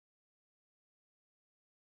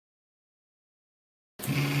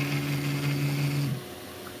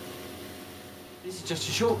This is just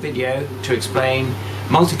a short video to explain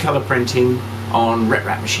multicolour printing on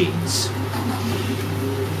RepRap machines.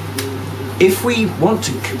 If we want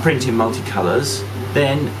to print in multicolours,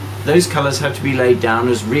 then those colours have to be laid down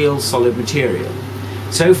as real solid material.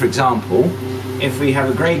 So for example, if we have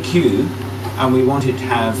a grey cube and we want it to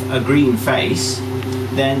have a green face,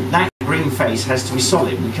 then that green face has to be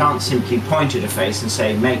solid. We can't simply point at a face and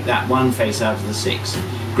say make that one face out of the 6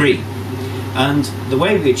 green. And the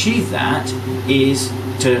way we achieve that is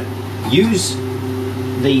to use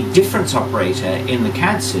the difference operator in the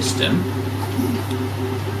CAD system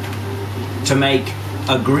to make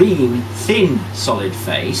a green thin solid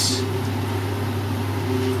face,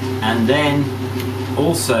 and then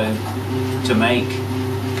also to make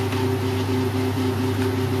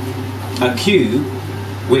a cube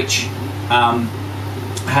which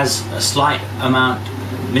has a slight amount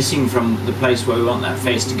missing from the place where we want that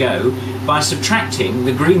face to go, by subtracting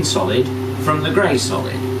the green solid from the grey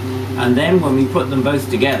solid. And then when we put them both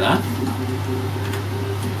together,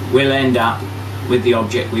 we'll end up with the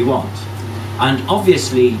object we want. And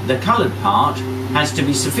obviously the coloured part has to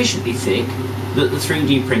be sufficiently thick that the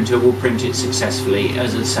 3D printer will print it successfully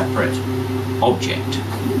as a separate object.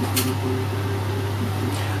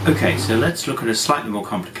 Okay, so let's look at a slightly more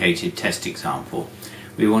complicated test example.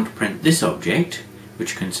 We want to print this object,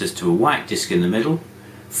 which consists of a white disc in the middle,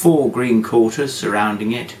 4 green quarters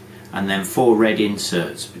surrounding it, and then 4 red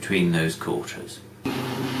inserts between those quarters.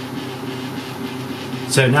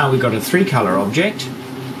 So now we've got a 3-colour object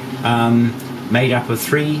made up of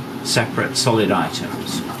 3 separate solid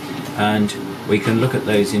items, and we can look at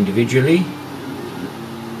those individually.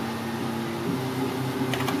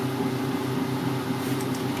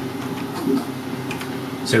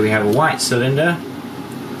 So we have a white cylinder,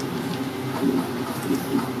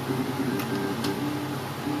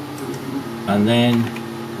 and then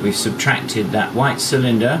we've subtracted that white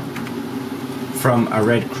cylinder from a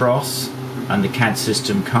red cross, and the CAD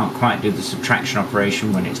system can't quite do the subtraction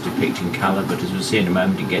operation when it's depicting colour, but as we'll see in a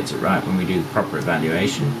moment it gets it right when we do the proper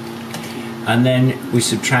evaluation. And then we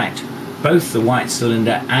subtract both the white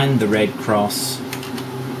cylinder and the red cross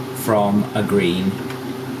from a green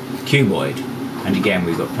cuboid, and again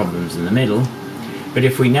we've got problems in the middle. But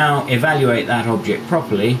if we now evaluate that object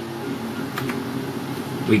properly,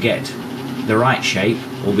 we get the right shape,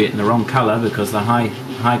 albeit in the wrong colour because the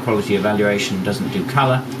high quality evaluation doesn't do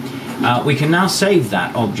colour. We can now save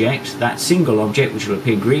that object, that single object which will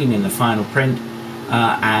appear green in the final print,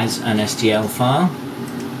 as an STL file.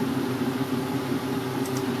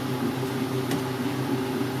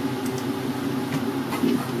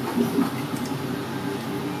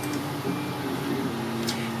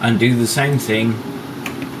 And do the same thing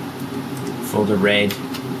for the red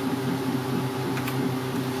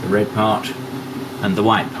part and the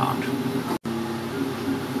white part.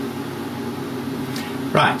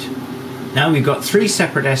 Right, now we've got 3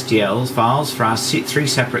 separate STL files for our 3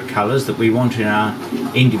 separate colours that we want in our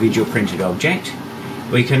individual printed object.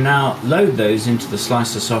 We can now load those into the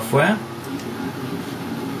slicer software.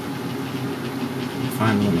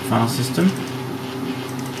 Find them on the file system.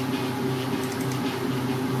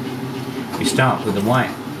 We start with the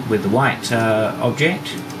white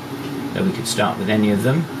object, though we could start with any of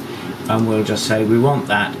them, and we'll just say we want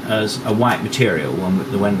that as a white material when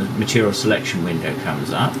the material selection window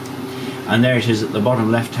comes up. And there it is at the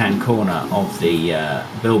bottom left hand corner of the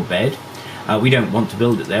build bed. We don't want to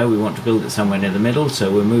build it there, we want to build it somewhere near the middle,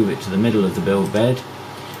 so we'll move it to the middle of the build bed.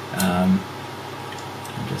 And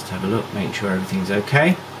just have a look, make sure everything's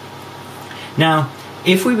okay. Now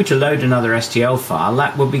if we were to load another STL file,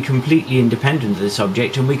 that would be completely independent of this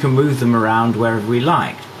object and we can move them around wherever we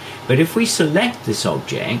liked. But if we select this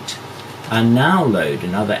object and now load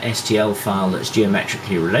another STL file that's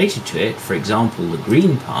geometrically related to it, for example the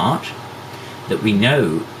green part that we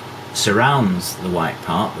know surrounds the white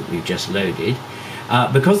part that we've just loaded,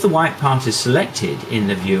 because the white part is selected in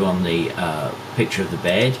the view on the picture of the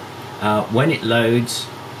bed, when it loads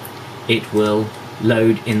it will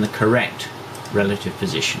load in the correct relative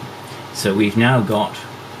position. So we've now got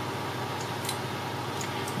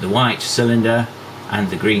the white cylinder and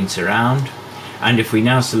the green surround, and if we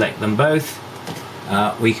now select them both,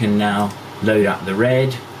 we can now load up the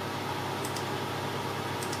red,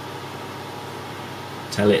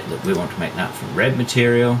 tell it that we want to make that from red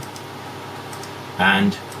material,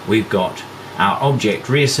 and we've got our object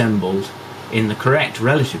reassembled in the correct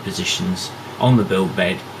relative positions on the build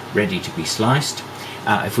bed, ready to be sliced.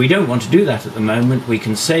 If we don't want to do that at the moment, we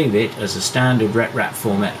can save it as a standard RepRap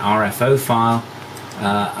format RFO file,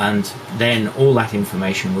 and then all that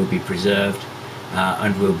information will be preserved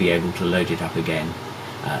and we'll be able to load it up again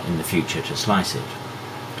in the future to slice it.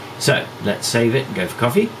 So let's save it and go for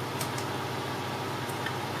coffee.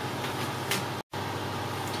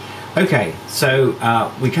 Okay,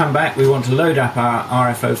 so we come back, we want to load up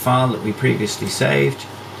our RFO file that we previously saved.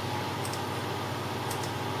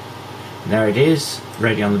 There it is,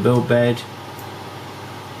 ready on the build bed,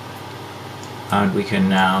 and we can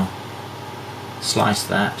now slice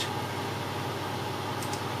that.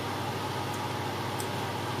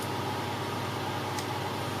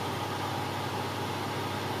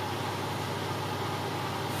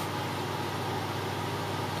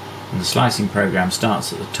 And the slicing program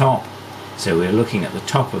starts at the top, so we're looking at the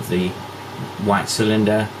top of the white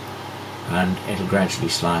cylinder, and it'll gradually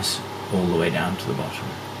slice all the way down to the bottom.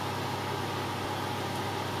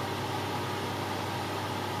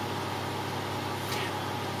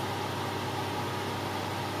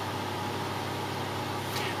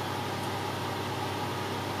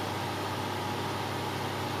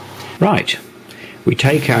 Right, we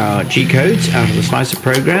take our G-codes out of the slicer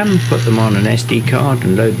program, put them on an SD card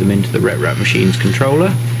and load them into the RepRap machine's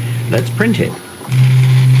controller. Let's print it.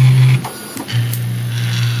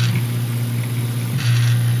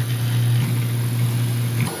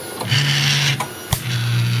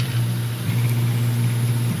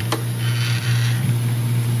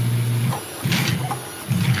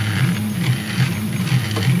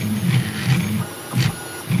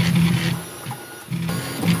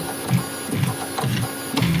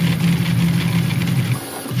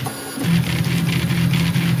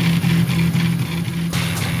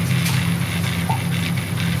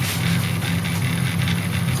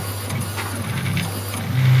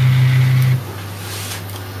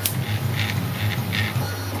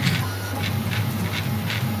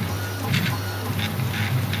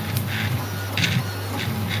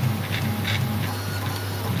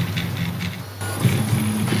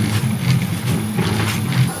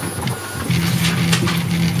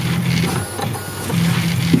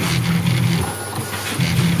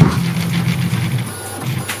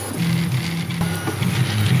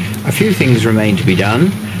 A few things remain to be done.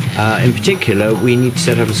 In particular, we need to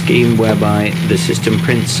set up a scheme whereby the system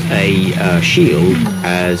prints a shield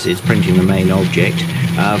as it's printing the main object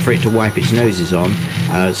for it to wipe its noses on,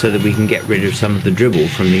 so that we can get rid of some of the dribble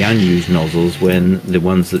from the unused nozzles when the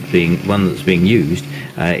one that's being used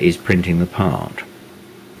is printing the part.